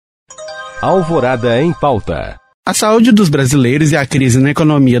Alvorada em Pauta. A saúde dos brasileiros e a crise na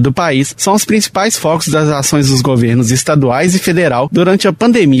economia do país são os principais focos das ações dos governos estaduais e federal durante a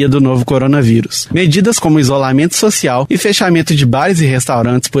pandemia do novo coronavírus. Medidas como isolamento social e fechamento de bares e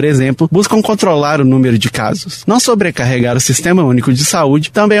restaurantes, por exemplo, buscam controlar o número de casos. Não sobrecarregar o Sistema Único de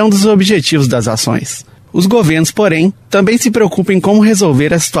Saúde também é um dos objetivos das ações. Os governos, porém, também se preocupam em como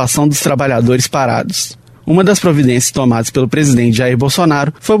resolver a situação dos trabalhadores parados. Uma das providências tomadas pelo presidente Jair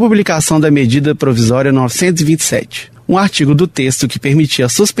Bolsonaro foi a publicação da medida provisória 927. Um artigo do texto que permitia a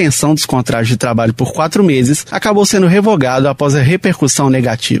suspensão dos contratos de trabalho por 4 meses acabou sendo revogado após a repercussão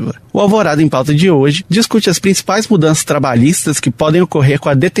negativa. O Alvorada em Pauta de hoje discute as principais mudanças trabalhistas que podem ocorrer com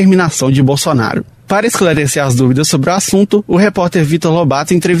a determinação de Bolsonaro. Para esclarecer as dúvidas sobre o assunto, o repórter Vitor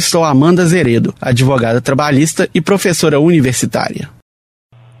Lobato entrevistou Amanda Zeredo, advogada trabalhista e professora universitária.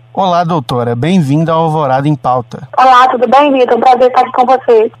 Olá, doutora. Bem-vinda ao Alvorada em Pauta. Olá, tudo bem, Vitor? Um prazer estar aqui com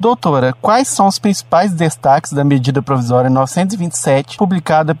você. Doutora, quais são os principais destaques da medida provisória 927,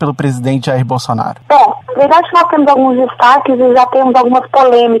 publicada pelo presidente Jair Bolsonaro? Bom, na verdade nós temos alguns destaques e já temos algumas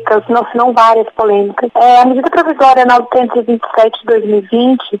polêmicas, se não várias polêmicas. A medida provisória 927 de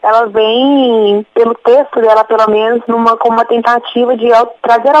 2020, ela vem, pelo texto dela pelo menos, como uma tentativa de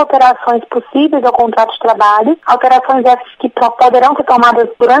trazer alterações possíveis ao contrato de trabalho, alterações essas que poderão ser tomadas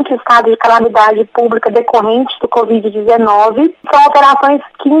durante o estado de calamidade pública decorrente do Covid-19. São alterações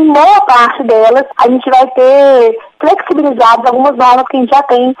que, em boa parte delas, a gente vai ter flexibilizadas algumas normas que a gente já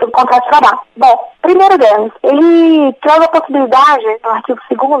tem sobre o contrato de trabalho. Bom, primeiro delas, ele traz a possibilidade, no artigo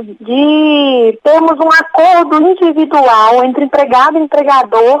 2º, de termos um acordo individual entre empregado e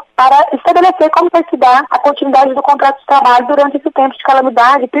empregador para estabelecer como vai se dar a continuidade do contrato de trabalho durante esse tempo de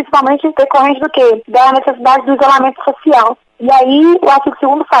calamidade, principalmente decorrente do quê? Da necessidade do isolamento social. E aí, o artigo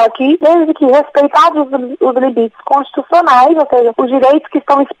 2º fala que, desde que respeitados os limites constitucionais, ou seja, os direitos que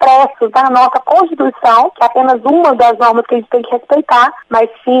estão expressos na nossa Constituição, que é apenas uma das normas que a gente tem que respeitar, mas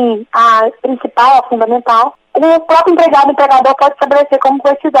sim a principal, a fundamental, o próprio empregado e empregador pode estabelecer como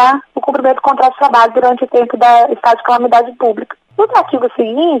vai se dar o cumprimento do contrato de trabalho durante o tempo da estado de calamidade pública. No artigo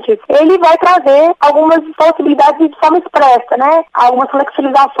seguinte, ele vai trazer algumas possibilidades de forma expressa, né? Algumas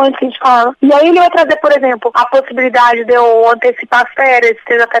flexibilizações que a gente fala. E aí ele vai trazer, por exemplo, a possibilidade de eu antecipar férias,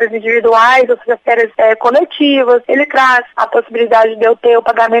 seja férias individuais ou seja férias coletivas. Ele traz a possibilidade de eu ter o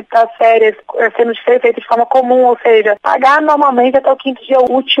pagamento das férias sendo feito de forma comum, ou seja, pagar normalmente até o 5º dia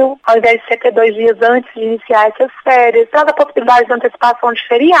útil, ao invés de 72 dias antes de iniciar essas férias. Traz a possibilidade de antecipação de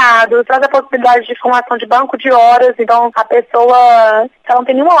feriado, traz a possibilidade de formação de banco de horas, então a pessoa, se ela não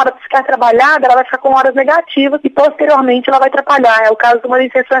tem nenhuma hora sequer trabalhada, ela vai ficar com horas negativas e posteriormente ela vai atrapalhar. É o caso de uma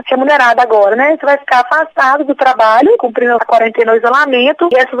licença remunerada agora, né? Você vai ficar afastado do trabalho, cumprindo a quarentena ou isolamento,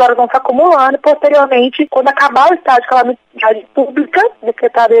 e essas horas vão se acumulando. Posteriormente, quando acabar o estado de calamidade pública,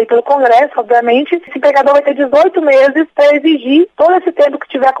 decretado aí pelo Congresso, obviamente, esse empregador vai ter 18 meses para exigir todo esse tempo que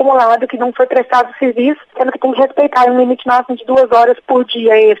tiver acumulado, que não foi prestado serviço, sendo que tem que respeitar um limite máximo de 2 horas por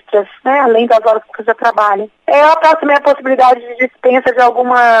dia extras, né? Além das horas que você trabalha. Ela traz também a possibilidade de dispensa de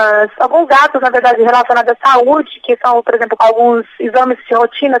alguns atos, na verdade, relacionados à saúde, que são, por exemplo, alguns exames de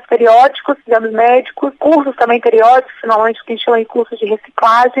rotinas periódicos, exames médicos, cursos também periódicos, finalmente que a gente chama de cursos de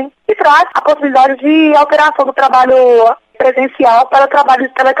reciclagem, e traz a possibilidade de alteração do trabalho presencial para o trabalho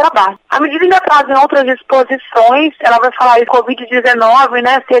de teletrabalho. A medida ainda traz em outras disposições, ela vai falar de Covid-19,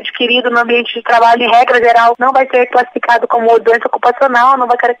 né, ser adquirido no ambiente de trabalho, em regra geral, não vai ser classificado como doença ocupacional, não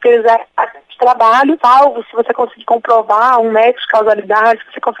vai caracterizar de trabalho, salvo se você conseguir comprovar um nexo de causalidade,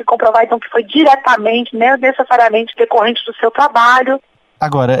 se você conseguir comprovar então que foi diretamente, né, necessariamente decorrente do seu trabalho.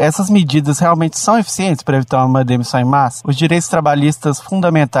 Agora, essas medidas realmente são eficientes para evitar uma demissão em massa? Os direitos trabalhistas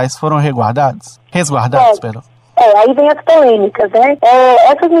fundamentais foram resguardados? Aí vem as polêmicas, né?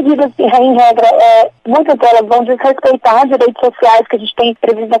 Essas medidas, em regra, muitas delas vão desrespeitar direitos sociais que a gente tem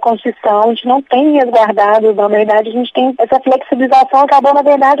previsto na Constituição, a gente não tem resguardado, na verdade, a gente tem essa flexibilização, acabou, na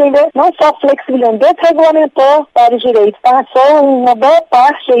verdade, ainda não só flexibilizando, desregulamentou vários direitos, passou uma boa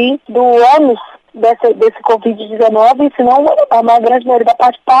parte aí do ônus desse Covid-19, se não a grande maioria da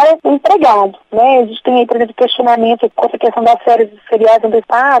parte para o empregado, né? A gente tem aí, por exemplo, questionamento com essa questão das férias e feriados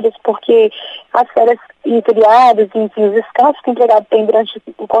antecipados, porque as férias e feriados, enfim, os descansos que o empregado tem durante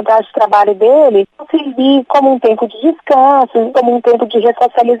o contrato de trabalho dele, servir como um tempo de descanso, como um tempo de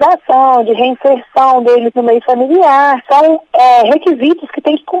ressocialização, de reinserção dele no meio familiar. São requisitos que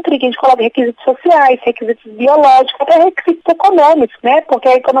tem que cumprir, que a gente coloca requisitos sociais, requisitos biológicos, até requisitos econômicos, né? Porque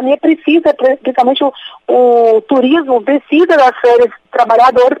a economia precisa, principalmente o turismo, precisa das férias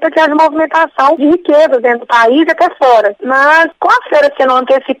trabalhadores para que haja movimentação de riqueza dentro do país e até fora. Mas com as férias sendo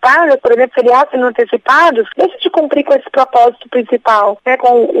antecipadas, por exemplo, feriados sendo antecipados, deixa de cumprir com esse propósito principal, né,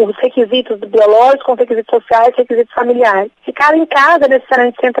 com os requisitos biológicos, com os requisitos sociais, requisitos familiares. Ficar em casa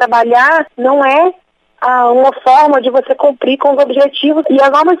necessariamente sem trabalhar não é uma forma de você cumprir com os objetivos, e as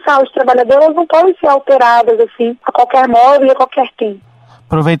normas de saúde trabalhadoras não podem ser alteradas assim a qualquer modo e a qualquer tempo.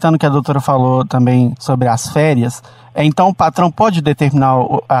 Aproveitando que a doutora falou também sobre as férias, então o patrão pode determinar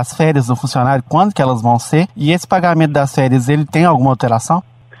as férias do funcionário, quando que elas vão ser, e esse pagamento das férias, ele tem alguma alteração?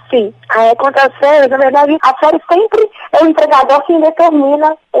 Sim, quanto às férias, na verdade, a férias sempre é o empregador quem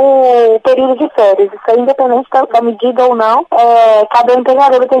determina o período de férias. Isso é independente da medida ou não, cada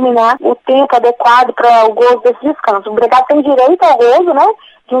empregador determinar o tempo adequado para o gozo desse descanso. O empregado tem direito ao gozo, né,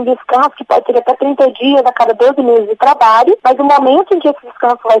 de um descanso que pode ser até 30 dias a cada 12 meses de trabalho, mas o momento em que esse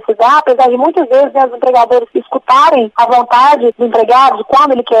descanso vai se dar, apesar de muitas vezes, né, os empregadores escutarem a vontade do empregado de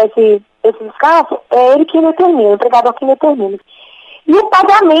quando ele quer esse descanso, é ele quem determina, o empregador quem determina. E o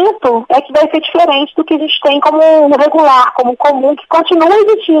pagamento é que vai ser diferente do que a gente tem como regular, como comum, que continua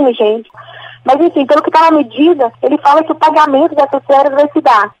existindo, gente. Mas, enfim, pelo que está na medida, ele fala que o pagamento dessas férias vai se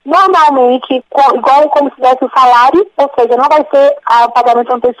dar normalmente igual como se desse o salário, ou seja, não vai ser o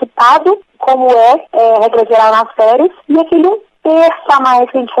pagamento antecipado, como regra geral nas férias, e aquele 1/3 a mais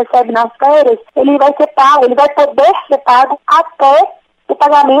que a gente recebe nas férias, ele vai ser pago, ele vai poder ser pago até o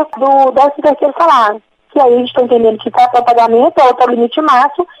pagamento do 13º salário. Que aí a gente está entendendo que até o pagamento é o limite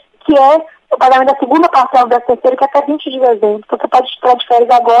máximo, que é o pagamento da segunda parcela da terceira, que é até 20 de dezembro. Então você pode tirar de férias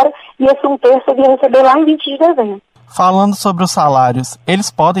agora e esse 1/3 você ia receber lá em 20 de dezembro. Falando sobre os salários,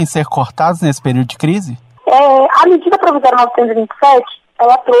 eles podem ser cortados nesse período de crise? A medida provisória 927,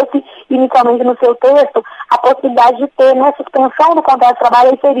 ela trouxe inicialmente no seu texto a possibilidade de ter, né, suspensão do contrato de trabalho,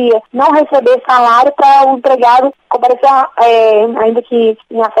 aí seria não receber salário para o empregado comparecer, ainda que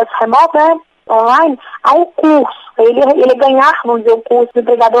em acesso remoto, né, online, a um curso. Ele ganhar, vamos dizer, o curso do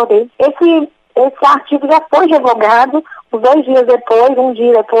empregador dele. Esse artigo já foi revogado uns 2 dias depois, um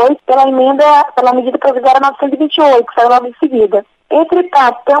dia depois, pela medida provisória 928, que saiu logo em seguida.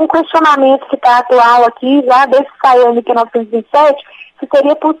 Entretanto, tem um questionamento que está atual aqui, já desde que saiu a MP 927, se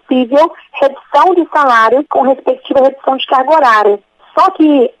seria possível redução de salário com respectiva redução de carga horária. Só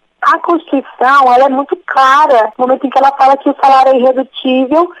que a Constituição, ela é muito clara no momento em que ela fala que o salário é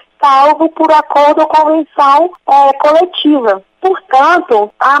irredutível, salvo por acordo ou convenção coletiva.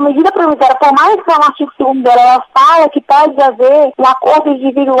 Portanto, a medida provisória, por mais que o artigo 2º dela, ela fala que pode haver um acordo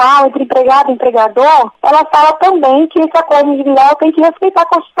individual entre empregado e empregador, ela fala também que esse acordo individual tem que respeitar a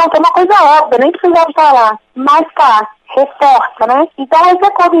Constituição, que é uma coisa óbvia, nem precisava falar. Mas reforça, né? Então, esse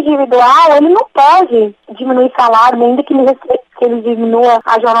acordo individual, ele não pode diminuir salário, ainda que ele diminua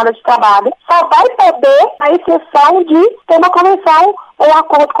a jornada de trabalho. Só vai poder, a exceção de ter uma convenção ou um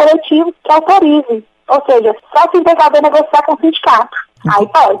acordo coletivo que autorize. Ou seja, só se o empregador negociar com o sindicato. Aí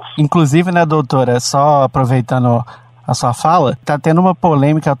pode. Inclusive, né, doutora, só aproveitando a sua fala, está tendo uma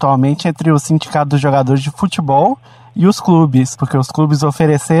polêmica atualmente entre o sindicato dos jogadores de futebol e os clubes, porque os clubes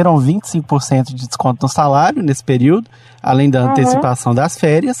ofereceram 25% de desconto no salário nesse período, além da antecipação das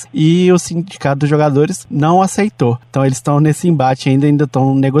férias, e o sindicato dos jogadores não aceitou. Então eles estão nesse embate ainda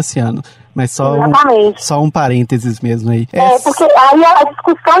estão negociando. Mas só um parênteses mesmo aí. Porque aí a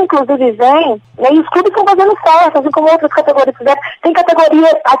discussão, inclusive, vem, e os clubes estão fazendo certo, assim como outras categorias fizeram. Tem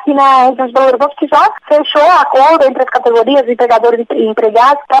categoria aqui na região de Belo Horizonte que já fechou acordo entre as categorias, empregadores e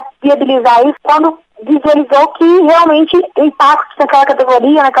empregados, para viabilizar isso, quando visualizou que realmente o impacto naquela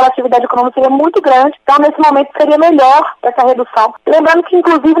categoria, naquela atividade econômica seria muito grande. Então, nesse momento, seria melhor essa redução. Lembrando que,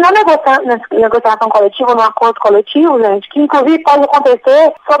 inclusive, na negociação coletiva, no acordo coletivo, gente, que inclusive pode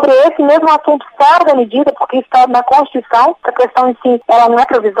acontecer sobre esse mesmo assunto fora da medida, porque isso está na Constituição, essa questão em si, ela não é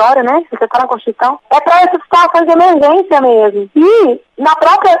provisória, né? Isso está na Constituição. É para essas situações de emergência mesmo. E na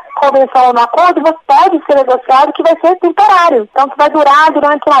própria convenção ou no acordo, você pode ser negociado que vai ser temporário. Então, que vai durar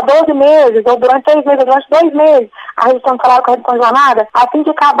durante 12 meses, ou durante 3 meses, ou durante 2 meses, a redução do salário com a redução de jornada, assim que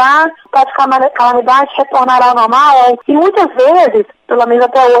acabar, pode calamidade retornar ao normal. E muitas vezes, pelo menos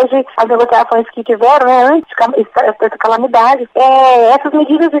até hoje, as negociações que tiveram, né, antes dessa calamidade, essas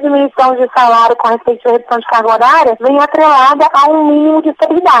medidas de diminuição de salário com respeito à redução de carga horária vêm atrelada a um mínimo de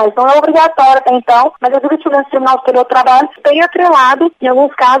estabilidade. Não é obrigatório até então, mas a jurisprudência do Tribunal Superior do Trabalho tem atrelado, em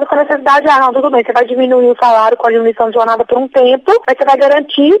alguns casos, com a necessidade de, não, tudo bem, você vai diminuir o salário com a diminuição de jornada por um tempo, mas você vai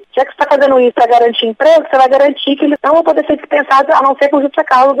garantir, já que você está fazendo isso para garantir emprego, você vai garantir que eles não vão poder ser dispensados, a não ser por justa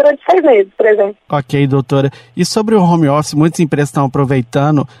causa, durante 6 meses, por exemplo. Ok, doutora. E sobre o home office, muitas empresas estão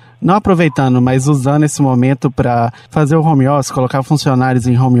aproveitando não aproveitando, mas usando esse momento para fazer o home office, colocar funcionários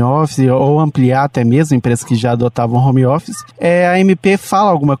em home office ou ampliar até mesmo empresas que já adotavam home office, a MP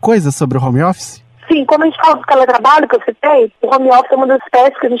fala alguma coisa sobre o home office? Sim, como a gente fala do teletrabalho que eu citei, o home office é uma das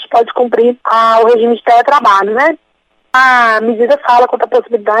espécies que a gente pode cumprir o regime de teletrabalho, né? A medida fala quanto à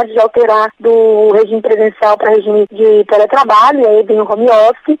possibilidade de alterar do regime presencial para regime de teletrabalho, e aí vem o home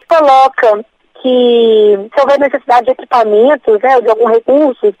office, coloca que se houver necessidade de equipamentos, né, ou de algum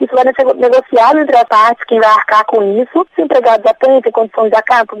recurso, isso vai ser negociado entre as partes, quem vai arcar com isso. Se o empregado já tem condições de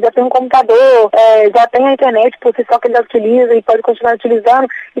arcar, já tem um computador, já tem a internet por si só que ele já utiliza e pode continuar utilizando,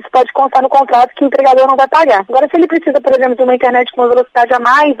 isso pode constar no contrato que o empregador não vai pagar. Agora, se ele precisa, por exemplo, de uma internet com uma velocidade a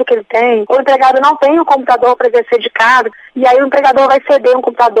mais do que ele tem, ou o empregado não tem um computador para exercer de casa, e aí o empregador vai ceder um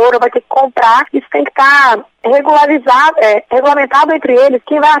computador ou vai ter que comprar, isso tem que estar regulamentado entre eles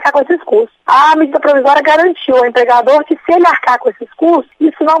quem vai arcar com esses custos. A medida provisória garantiu ao empregador que se ele arcar com esses custos,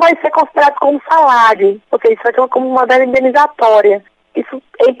 isso não vai ser considerado como salário, ou seja, isso vai ser como uma verba indenizatória. Isso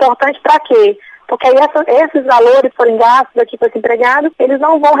é importante para quê? Porque aí esses valores forem gastos aqui para esse empregado, eles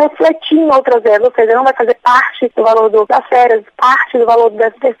não vão refletir em outras verbas, ou seja, não vai fazer parte do valor das férias, parte do valor do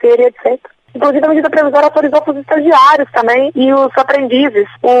 13º, etc. Inclusive, a medida provisória autorizou para os estagiários também e os aprendizes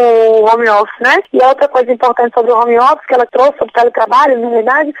o home office, né? E a outra coisa importante sobre o home office que ela trouxe sobre o teletrabalho, na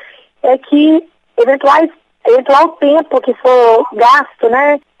verdade, é que eventual tempo que for gasto,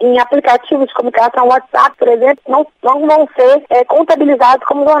 né, em aplicativos de comunicação, WhatsApp, por exemplo, não vão ser contabilizados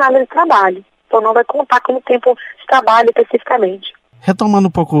como jornada de trabalho. Então, não vai contar como tempo de trabalho especificamente. Retomando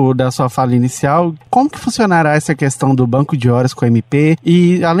um pouco da sua fala inicial, como que funcionará essa questão do banco de horas com o MP?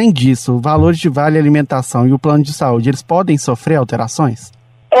 E, além disso, valores de vale alimentação e o plano de saúde, eles podem sofrer alterações?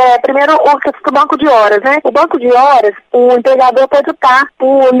 Primeiro, o banco de horas, né? O banco de horas, o empregador pode optar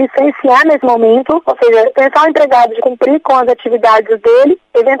por licenciar nesse momento, ou seja, pensar o empregado de cumprir com as atividades dele.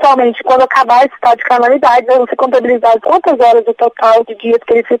 Eventualmente, quando acabar esse estado de calamidade, vão ser contabilizadas quantas horas do total de dias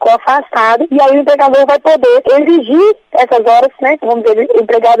que ele ficou afastado, e aí o empregador vai poder exigir essas horas, né? Vamos dizer, o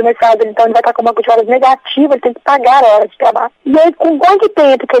empregado nesse caso, então ele vai estar com o banco de horas negativo, ele tem que pagar horas de trabalho. E aí, com quanto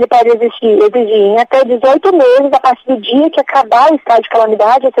tempo que ele pode exigir? Em até 18 meses, a partir do dia que acabar o estado de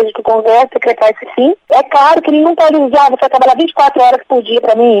calamidade, ou seja, que o Congresso decretar esse fim. É claro que ele não pode dizer, você vai trabalhar 24 horas por dia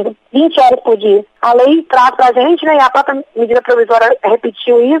para mim, 20 horas por dia. A lei traz pra gente, né, e a própria medida provisória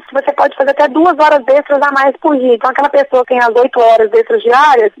repetiu isso, você pode fazer até 2 horas extras a mais por dia. Então, aquela pessoa que tem as 8 horas extras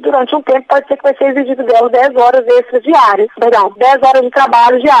diárias, durante um tempo pode ser que vai ser exigido dela 10 horas extras diárias. Perdão, 10 horas de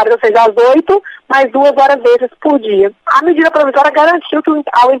trabalho diário, ou seja, as 8 mais 2 horas extras por dia. A medida provisória garantiu que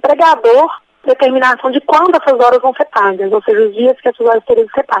ao empregador determinação de quando essas horas vão ser pagas, ou seja, os dias que essas horas teriam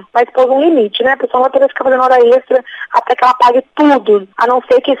que ser pagas. Mas pôs um limite, né? A pessoa não vai poder ficar fazendo hora extra até que ela pague tudo, a não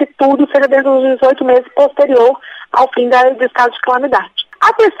ser que esse tudo seja dentro dos 18 meses posterior ao fim do estado de calamidade.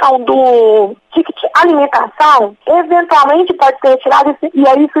 A questão do ticket alimentação, eventualmente pode ser retirado, e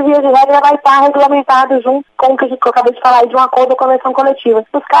aí isso, via de regra, vai estar regulamentado junto com o que eu acabei de falar, de um acordo da convenção coletiva.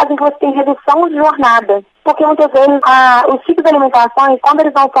 Nos casos em que você tem redução de jornada, porque muitas vezes os tipos de alimentações, quando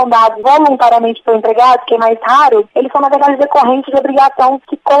eles não são dados voluntariamente pelo empregado, que é mais raro, eles são, na verdade, decorrentes de obrigação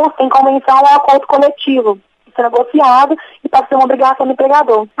que consta em convenção ou acordo coletivo. Isso é negociado e pode ser uma obrigação do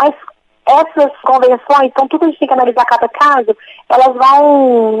empregador. Mas essas convenções, então tudo a gente tem que analisar cada caso, elas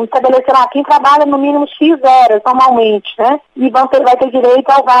vão estabelecer lá quem trabalha no mínimo X horas normalmente, né? E vai ter direito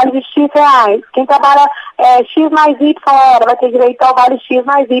ao vale de X reais. Quem trabalha X mais Y hora vai ter direito ao vale X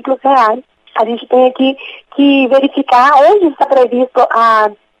mais Y reais. A gente tem aqui que verificar onde está previsto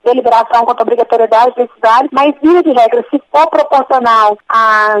a deliberação quanto à obrigatoriedade desses vales, mas, via de regra, se for proporcional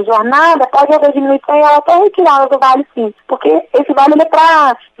à jornada, pode haver diminuição e até retirada do vale, sim. Porque esse vale é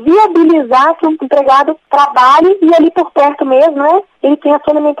para viabilizar que o empregado trabalhe e ali por perto mesmo, né, ele tem a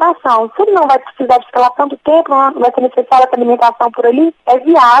sua alimentação. Se ele não vai precisar de ficar lá tanto tempo, não vai ser necessária essa alimentação por ali, é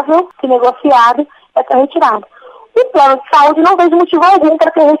viável, se negociado, essa retirada. O plano de saúde não vejo motivo algum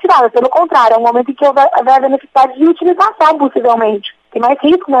para ser retirado, pelo contrário, é um momento em que houver a necessidade de utilização, possivelmente. Tem mais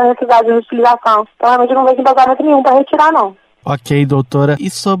risco na necessidade de utilização. Então, realmente, não vejo embasamento nenhum para retirar, não. Ok, doutora. E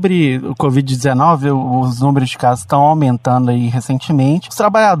sobre o Covid-19, os números de casos estão aumentando aí recentemente. Os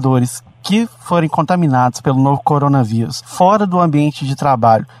trabalhadores que forem contaminados pelo novo coronavírus fora do ambiente de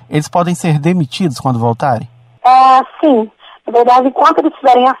trabalho, eles podem ser demitidos quando voltarem? Sim. Na verdade, enquanto eles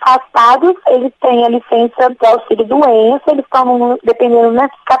estiverem afastados, eles têm a licença de auxílio-doença, eles estão, dependendo, né,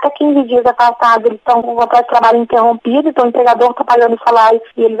 ficar até 15 dias afastados, eles estão com o contrato de trabalho interrompido, então o empregador está pagando o salário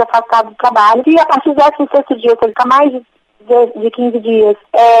e eles afastados do trabalho. E a partir do 16º dia, se ele ficar mais de 15 dias,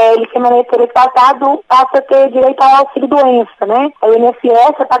 ele ser afastado, passa a ter direito ao auxílio-doença, né? O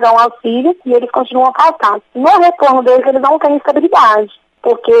INSS vai pagar um auxílio e eles continuam afastados. No retorno deles, eles não têm estabilidade.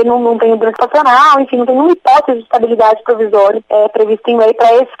 porque não tem durante profissional, enfim, não tem nenhuma hipótese de estabilidade provisória prevista em lei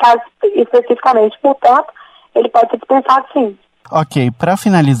para esse caso especificamente. Portanto, ele pode ser dispensado, sim. Ok, para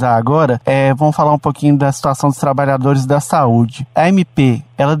finalizar agora, vamos falar um pouquinho da situação dos trabalhadores da saúde. A MP,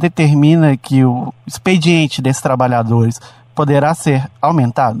 ela determina que o expediente desses trabalhadores poderá ser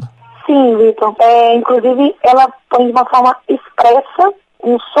aumentado? Sim, Vitor. Inclusive, ela põe de uma forma expressa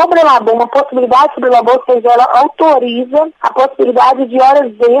um sobrelabor, uma possibilidade de sobrelabor, ou seja, ela autoriza a possibilidade de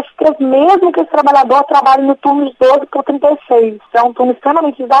horas extras, mesmo que esse trabalhador trabalhe no turno de 12 por 36. É um turno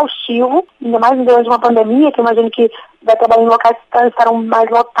extremamente exaustivo, ainda mais durante uma pandemia, que eu imagino que vai trabalhar em locais que estarão mais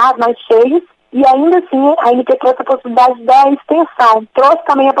lotados, mais cheios. E ainda assim, a ANP trouxe a possibilidade da extensão. Trouxe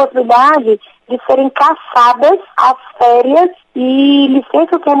também a possibilidade de serem caçadas as férias e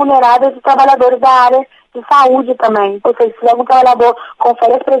licenças remuneradas de trabalhadores da área de saúde também. Ou seja, se algum trabalhador com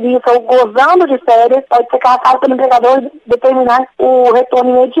férias previstas ou gozando de férias, pode ser caçado pelo empregador e determinar o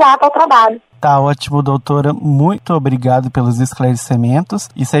retorno imediato ao trabalho. Tá ótimo, doutora. Muito obrigado pelos esclarecimentos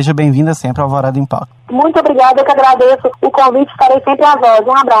e seja bem-vinda sempre ao Alvorada em Pauta. Muito obrigada, eu que agradeço o convite, estarei sempre à voz.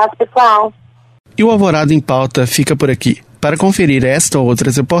 Um abraço, pessoal. E o Alvorada em Pauta fica por aqui. Para conferir esta ou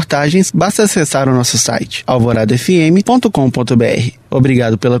outras reportagens, basta acessar o nosso site alvoradafm.com.br.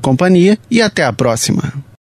 Obrigado pela companhia e até a próxima.